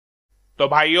तो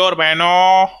भाइयों और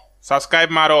बहनों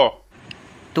सब्सक्राइब मारो।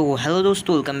 तो हेलो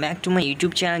दोस्तों, welcome back to my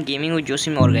YouTube channel gaming with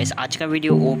Joshi में। और गाइस, आज का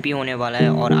वीडियो ओपी होने वाला है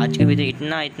और आज का वीडियो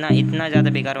इतना ज़्यादा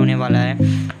बेकार होने वाला है।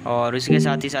 और उसके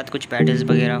साथ ही साथ कुछ बैटल्स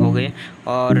वगैरह हो गए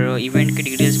और इवेंट की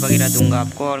डिटेल्स वगैरह दूंगा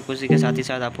आपको, और उसी के साथ ही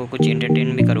साथ आपको कुछ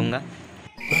एंटरटेन भी करूँगा।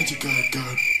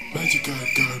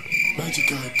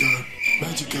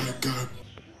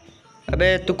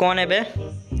 अबे तू कौन है बे?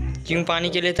 क्यों पानी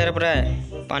के लिए तड़प रहा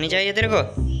है? पानी चाहिए तेरे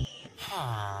को?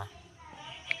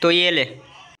 तो ये ले।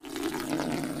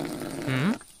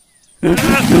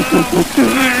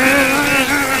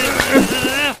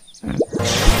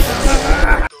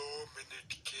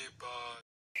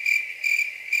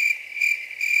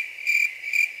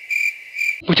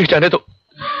 मुझे जाने दो,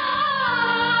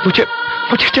 मुझे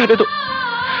जाने दो।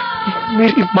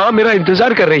 मेरी माँ मेरा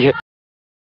इंतजार कर रही है।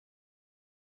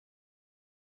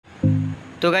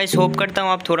 तो गाइस, होप करता हूँ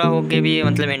आप थोड़ा होके भी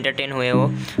मतलब एंटरटेन हुए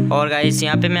हो। और गाइस,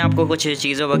 यहाँ पे मैं आपको कुछ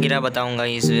चीज़ों वगैरह बताऊँगा।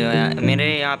 इस मेरे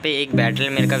यहाँ पे एक बैटल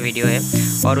मेरे का वीडियो है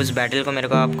और उस बैटल को मेरे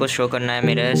को आपको शो करना है।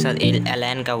 मेरे साथ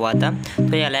एलैन का हुआ था,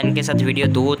 तो ये एलैन के साथ वीडियो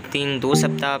दो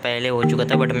सप्ताह पहले हो चुका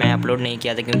था, बट मैं अपलोड नहीं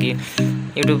किया था क्योंकि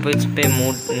यूट्यूब पे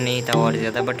मूड नहीं था और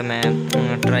ज़्यादा। बट मैं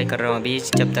ट्राई कर रहा हूँ अभी,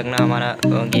 जब तक ना हमारा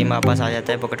गेम वापस आ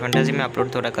जाता है Pocketown.How मैं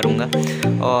अपलोड थोड़ा करूँगा।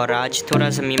 और आज थोड़ा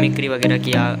सा मिमिक्री वगैरह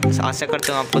किया, आशा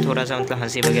करता हूँ आपको थोड़ा सा मतलब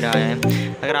हंसी वगैरह आया है।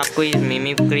 अगर आपको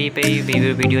मिमिक्री पे ही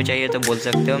वीडियो चाहिए तो बोल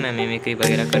सकते हो, मैं मिमिक्री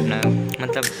वगैरह करना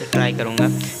मतलब ट्राई करूँगा,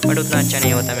 बट उतना अच्छा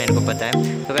नहीं होता मेरे को पता है।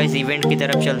 तो गाइस, इवेंट की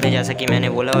तरफ चलते हैं जैसा कि मैंने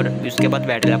बोला, और उसके बाद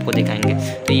बैटल आपको दिखाएंगे।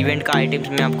 तो इवेंट का आइटम्स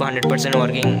में आपको 100%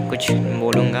 वर्किंग कुछ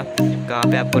बोलूँगा, कहाँ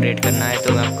पे आपको रेड करना है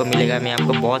तो आपको मिलेगा। मैं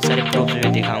आपको बहुत सारे प्रूफ्स भी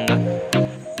दिखाऊंगा।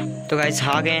 तो गाइस,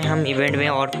 आ गए हम इवेंट में,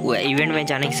 और इवेंट में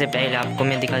जाने से पहले आपको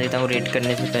मैं दिखा देता हूँ रेड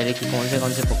करने से पहले कि कौन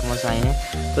से पोकेमॉन्स आए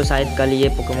हैं। तो शायद कल ये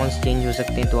पोकेमॉन्स चेंज हो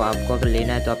सकते हैं, तो आपको अगर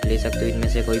लेना है तो आप ले सकते हो इनमें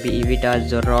से कोई भी। इविटाल,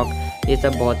 जोरॉक, ये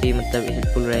सब बहुत ही मतलब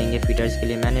हेल्पफुल रहेंगे फीटर्स के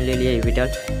लिए। मैंने ले लिया इविटाल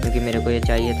क्योंकि मेरे को ये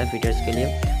चाहिए था फीटर्स के लिए।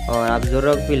 और आप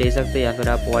जोरॉक भी ले सकते हो या फिर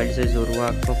आप वाइल्ड से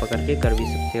जोरॉक को पकड़ के कर भी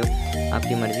सकते हो,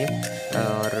 आपकी मर्ज़ी।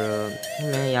 और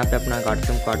मैं यहाँ पे अपना कार्ड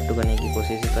 2 करने की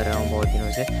कोशिश कर रहा हूँ बहुत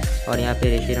दिनों से। और यहाँ पे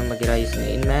रेशियम वगैरह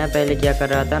इसमें मैं पहले क्या कर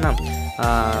रहा था ना,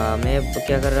 मैं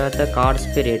क्या कर रहा था, कार्ड्स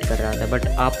पे रेड कर रहा था। बट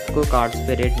आपको कार्ड्स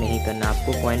पे रेड नहीं करना,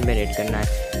 आपको कॉइन पे रेड करना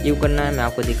है। क्यों करना है मैं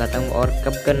आपको दिखाता हूँ, और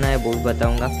कब करना है वो भी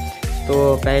बताऊँगा।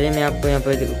 तो पहले मैं आपको यहाँ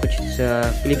पर कुछ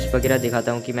क्लिप्स वगैरह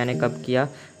दिखाता हूँ कि मैंने कब किया।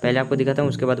 पहले आपको दिखाता हूँ,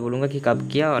 उसके बाद बोलूँगा कि कब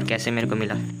किया और कैसे मेरे को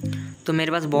मिला। तो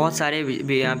मेरे पास बहुत सारे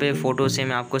यहाँ पे फ़ोटोज़ हैं,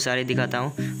 मैं आपको सारे दिखाता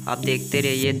हूँ, आप देखते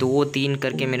रहिए। 2-3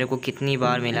 करके मेरे को कितनी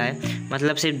बार मिला है,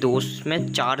 मतलब सिर्फ 2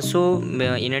 में 400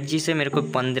 एनर्जी से मेरे को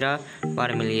 15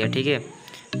 बार मिली है। ठीक है,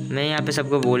 मैं यहाँ पे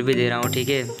सबको बोल भी दे रहा हूँ, ठीक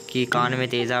है, कि कान में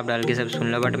तेज़ाब डाल के सब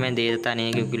सुन लो, बट मैं दे देता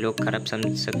नहीं क्योंकि लोग ख़राब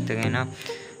समझ सकते हैं ना,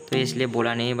 तो इसलिए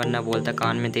बोला नहीं, वरना बोलता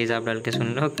कान में तेज़ाब डाल के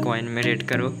सुन लो, कॉइन में रेड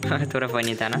करो। थोड़ा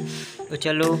फनी था ना। तो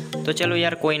चलो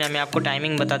यार, कोई ना, मैं आपको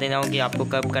टाइमिंग बता देता हूँ कि आपको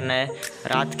कब करना है।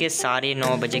 रात के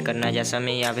 9:30 बजे करना है। जैसा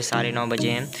मैं यहाँ पे 9:30 बजे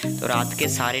हैं, तो रात के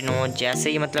 9:30 जैसे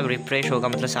ही मतलब रिफ्रेश होगा,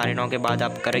 मतलब 9:30 के बाद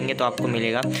आप करेंगे तो आपको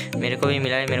मिलेगा। मेरे को भी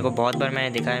मिला है, मेरे को बहुत बार मैंने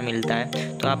देखा है मिलता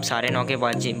है। तो आप 9:30 के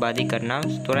बाद ही करना,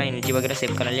 थोड़ा एनर्जी वगैरह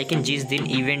सेव करना। लेकिन जिस दिन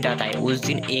इवेंट आता है उस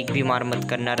दिन एक भी मार मत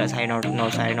करना।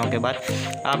 9:30 के बाद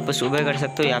आप सुबह कर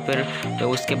सकते हो या फिर तो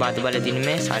उसके बाद वाले दिन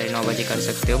में 9:30 बजे कर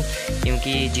सकते हो,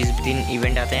 क्योंकि जिस दिन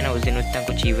इवेंट आता है ना उस दिन उतना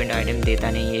कुछ इवेंट आइटम देता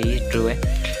नहीं है, ये ट्रू है।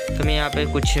 तो मैं यहाँ पे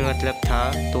कुछ मतलब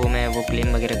था तो मैं वो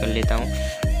क्लेम वगैरह कर लेता हूँ,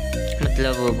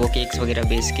 मतलब वो केक्स वगैरह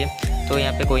बेच के। तो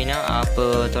यहाँ पे कोई ना,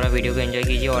 आप थोड़ा वीडियो को एंजॉय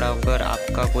कीजिए, और अगर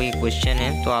आपका कोई क्वेश्चन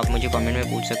है तो आप मुझे कमेंट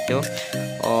में पूछ सकते हो।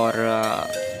 और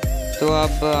तो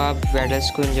आप बैटल्स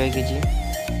को एंजॉय कीजिए।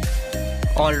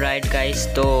 ऑल राइट गाइस,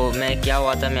 तो मैं क्या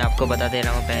हुआ था मैं आपको बता दे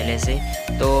रहा हूँ पहले से।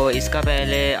 तो इसका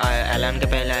पहले एलान के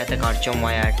पहले आया था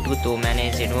Pocketown.How, तो मैंने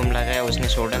जेड मूव लगाया, उसने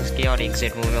शोडंस किया, और एक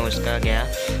जेड मूव में उसका गया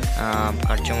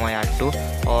Pocketown.How।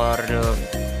 और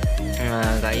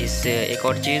गाइस, एक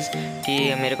और चीज़ कि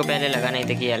मेरे को पहले लगा नहीं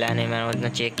था कि एलान है, मैंने उतना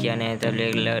चेक किया नहीं था,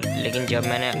 लेकिन जब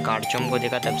मैंने Pocketown को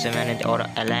देखा तब से मैंने और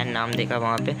एलान नाम देखा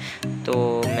वहाँ पे, तो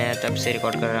मैं तब से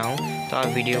रिकॉर्ड कर रहा हूँ। तो आप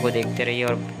वीडियो को देखते रहिए,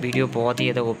 और वीडियो बहुत ही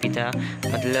ज़्यादा ओपी था।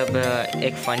 मतलब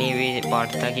एक फ़नी भी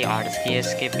पार्ट था कि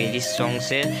RCS के पहली सॉन्ग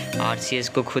से RCS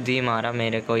को खुद ही मारा,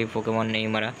 मेरे कोई पोकेमॉन नहीं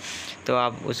मारा। तो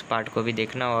आप उस पार्ट को भी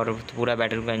देखना और पूरा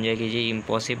बैटल को एंजॉय कीजिए।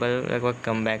 इम्पॉसिबल लगभग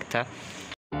कमबैक था।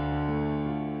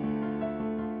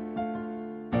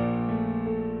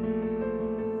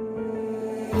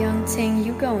 Young Ting,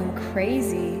 you going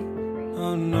crazy.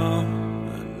 Oh no,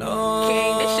 no.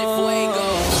 King, that shit fuego.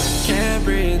 Can't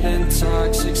breathe in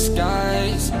toxic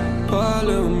skies.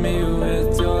 Pollute me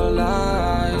with your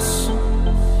lies.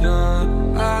 Yeah,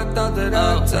 I thought that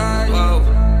I'd die.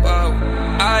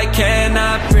 I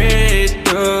cannot breathe.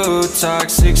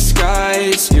 toxic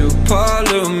skies. You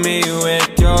pollute me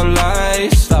with your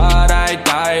lies. Thought I'd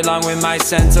die along with my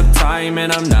sense of time,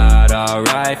 and I'm not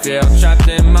alright. Feel trapped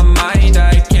in my mind,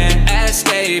 I can't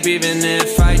escape even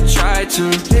if I try to.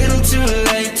 Little too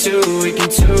late, too weak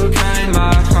and too kind.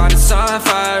 My heart is on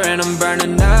fire and I'm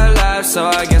burning alive, so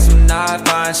I guess I'm not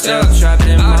fine. Still trapped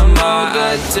in my mind. The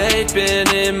date been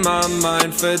in my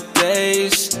mind for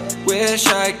days. Wish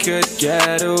I could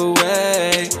get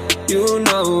away. You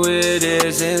know it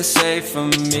isn't safe for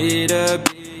me to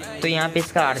be. तो यहाँ पे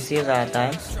इसका RCS आता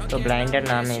है, तो blinder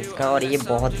नाम है इसका, और ये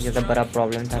बहुत ही ज़्यादा बड़ा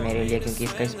प्रॉब्लम था मेरे लिए क्योंकि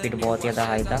इसका स्पीड बहुत ज़्यादा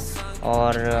हाई था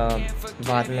और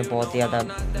बाद में बहुत ज़्यादा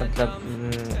मतलब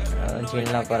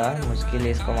झेलना पड़ा, मुश्किल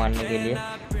है इसको मारने के लिए।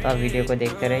 तो आप वीडियो को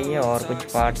देखते रहिए और कुछ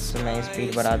पार्ट्स मैं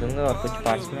स्पीड बढ़ा दूंगा और कुछ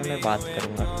पार्ट्स में मैं बात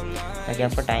करूँगा ताकि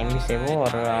आपका टाइम भी सेव हो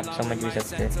और आप समझ भी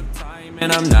सकते हैं।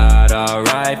 And I'm not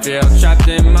alright, feel trapped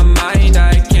in my mind,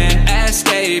 I can't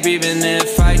escape even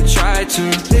if I try to.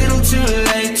 Little too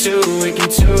late, too weak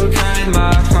and too kind.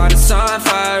 My heart is on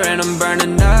fire and I'm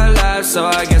burning alive, so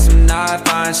I guess I'm not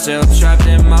fine. Still trapped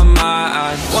in my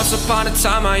mind. Once upon a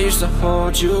time I used to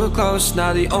hold you close.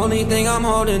 Now the only thing I'm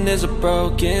holding is a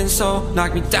broken soul.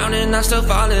 Knock me down and I'm still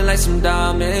falling like some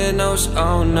dominoes.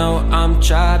 Oh no, I'm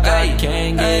trapped, I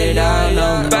can't get out,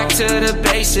 no. Back to the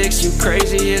basics, you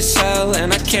crazy as hell,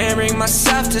 and I can't bring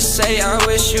myself to say I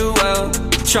wish you well.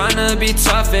 Trying to be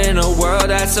tough in a world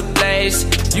that's ablaze.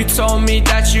 You told me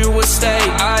that you would stay.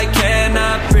 I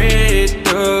cannot breathe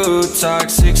through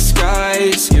toxic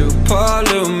skies. You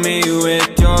pollute me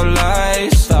with your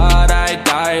lies. Thought I'd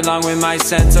die along with my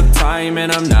sense of time,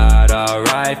 and I'm not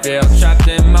alright. Feel trapped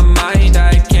in my mind,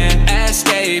 I can't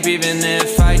escape even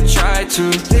if I try to.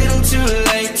 Little too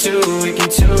late, too weak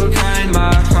and too kind.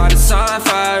 My heart is on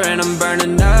fire and I'm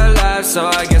burning alive, so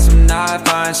I guess I'm not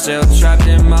fine. Still trapped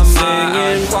in my mind.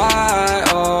 Singing why,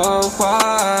 oh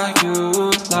why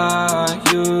you lie,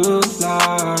 you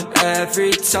lie.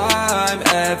 Every time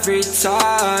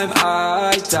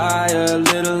I die a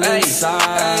little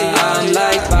inside. I'm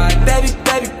like bye, baby,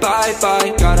 baby, bye,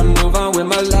 bye. Gotta move on with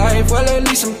my life, well at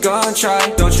least I'm gonna try.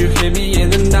 Don't you hear me in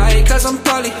the night, cause I'm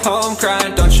probably home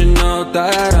crying. Don't you know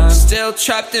that I'm still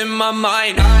trapped in my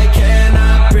mind. I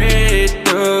cannot breathe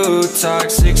through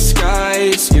toxic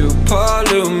skies. You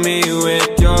pollute me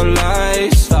with your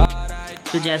lies.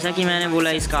 तो जैसा कि मैंने बोला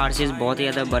इसका RCS बहुत ही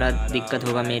ज़्यादा बड़ा दिक्कत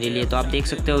होगा मेरे लिए। तो आप देख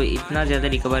सकते हो इतना ज़्यादा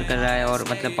रिकवर कर रहा है और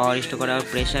मतलब पावर स्टोर और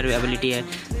प्रेशर एबिलिटी है,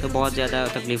 तो बहुत ज़्यादा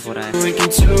तकलीफ हो रहा है।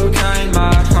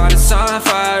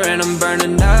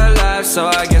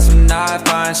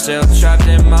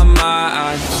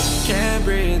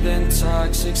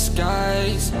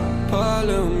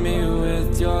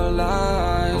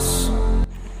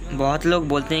 बहुत लोग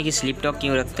बोलते हैं कि स्लिप टॉक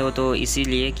क्यों रखते हो, तो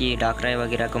इसीलिए कि डाकराई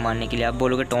वगैरह को मारने के लिए। आप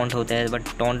बोलोगे टोंट होता है, बट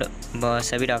टोंट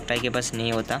सभी डाकराई के पास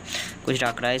नहीं होता। कुछ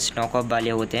डाकराई स्नॉक ऑफ वाले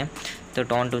होते हैं, तो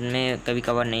टोंट उनमें कभी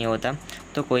कवर नहीं होता।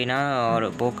 तो कोई ना, और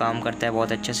वो काम करता है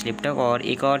बहुत अच्छा स्लिप टॉक। और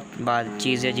एक और बात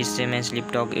चीज़ है जिससे मैं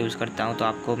स्लिप टॉक यूज़ करता हूँ, तो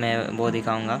आपको मैं वो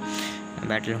दिखाऊँगा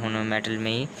बैटल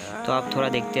में ही। तो आप थोड़ा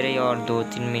देखते रहिए और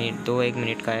 2-1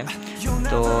 मिनट का है।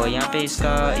 तो यहाँ पे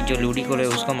इसका जो लूडिकल है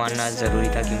उसको मारना ज़रूरी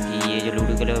था, क्योंकि ये जो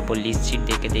लूडिकल है वो पुलिस सीट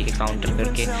दे के काउंटर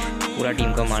करके पूरा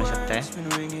टीम को मार सकता है।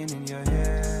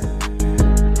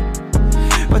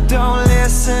 But don't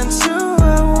listen to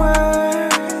a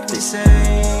word they say.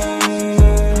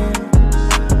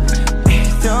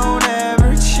 Don't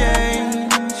ever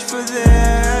change for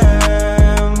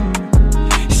them.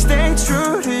 Stay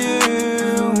true to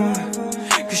you,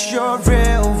 'cause you're a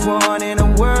real one in a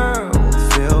world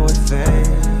filled with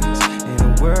fakes. In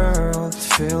a world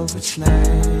filled with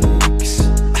snakes.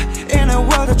 In a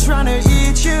world that's trying to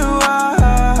eat you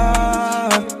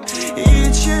up,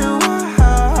 eat you up.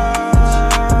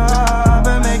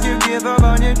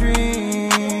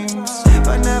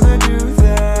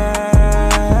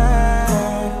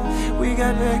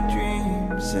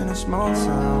 Small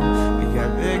town, we got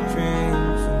big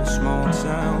dreams in a small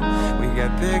town. We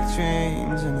got big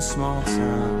dreams in a small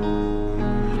town.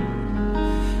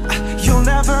 You'll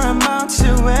never amount to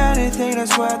anything,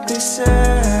 that's what they say.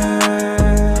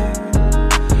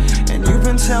 And you've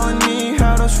been telling me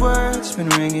how those words been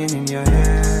ringing in your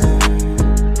head.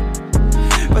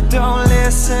 But don't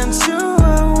listen to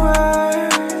a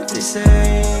word they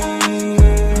say.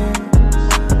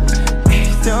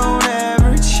 Don't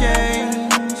ever change.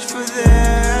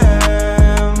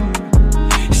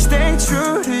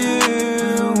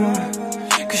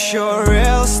 You're a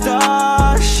real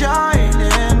star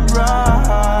shining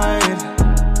bright,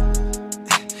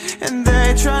 and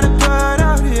they trying to put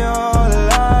out your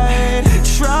light.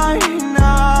 Try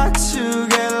not to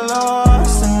get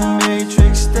lost in the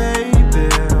matrix state.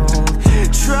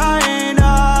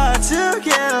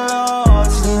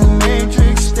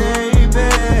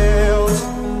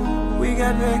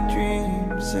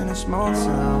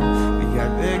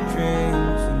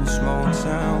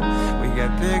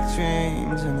 got big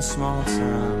dreams in a small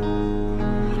town.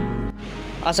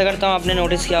 आशा करता हूँ आपने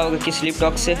notice किया होगा कि slip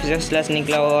talk से physics class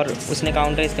निकला और उसने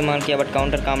काउंटर इस्तेमाल किया, बट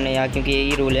काउंटर काम नहीं आया क्योंकि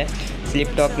यही रूल है,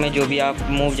 स्लिप टॉक में जो भी आप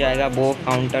मूव जाएगा वो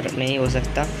काउंटर नहीं हो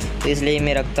सकता, तो इसलिए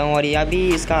मैं रखता हूँ। और यह भी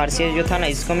इसका आरसीएस जो था ना,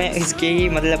 इसको मैं इसके ही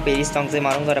मतलब पेरिस टॉन्ग से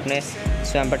मारूंगा और अपने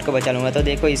स्वैम्पट को बचा लूँगा। तो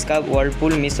देखो इसका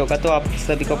वर्लपूल मिस होगा, तो आप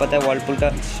सभी को पता है वर्लपूल का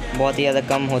बहुत ही ज़्यादा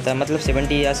कम होता है, मतलब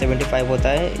 70 या 75 होता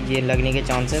है ये लगने के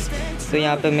चांसेस। तो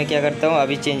यहाँ पे मैं क्या करता हूँ,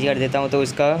 अभी चेंज कर देता हूँ तो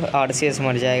उसका आरसीएस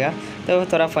मर जाएगा। तो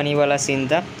थोड़ा फ़नी वाला सीन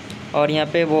था और यहाँ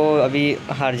पे वो अभी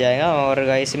हार जाएगा। और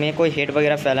गाइस में कोई हेट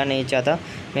वगैरह फैला नहीं चाहता,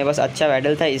 मैं बस अच्छा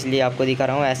बैटल था इसलिए आपको दिखा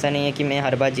रहा हूँ। ऐसा नहीं है कि मैं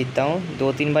हर बार जीतता हूँ,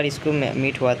 2-3 बार इसको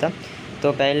मीट हुआ था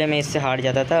तो पहले मैं इससे हार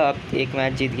जाता था, अब एक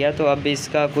मैच जीत गया, तो अब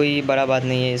इसका कोई बड़ा बात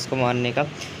नहीं है इसको मारने का।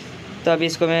 तो अभी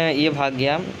इसको मैं ये भाग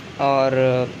गया और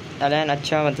अलैन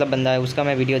अच्छा मतलब बंदा है, उसका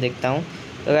मैं वीडियो देखता हूँ।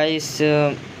 तो गाइस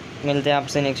मिलते हैं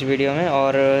आपसे नेक्स्ट वीडियो में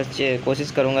और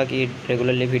कोशिश करूँगा कि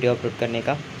रेगुलरली वीडियो अपलोड करने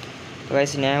का। तो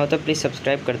गाइस नया हो तो प्लीज़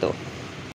सब्सक्राइब कर दो।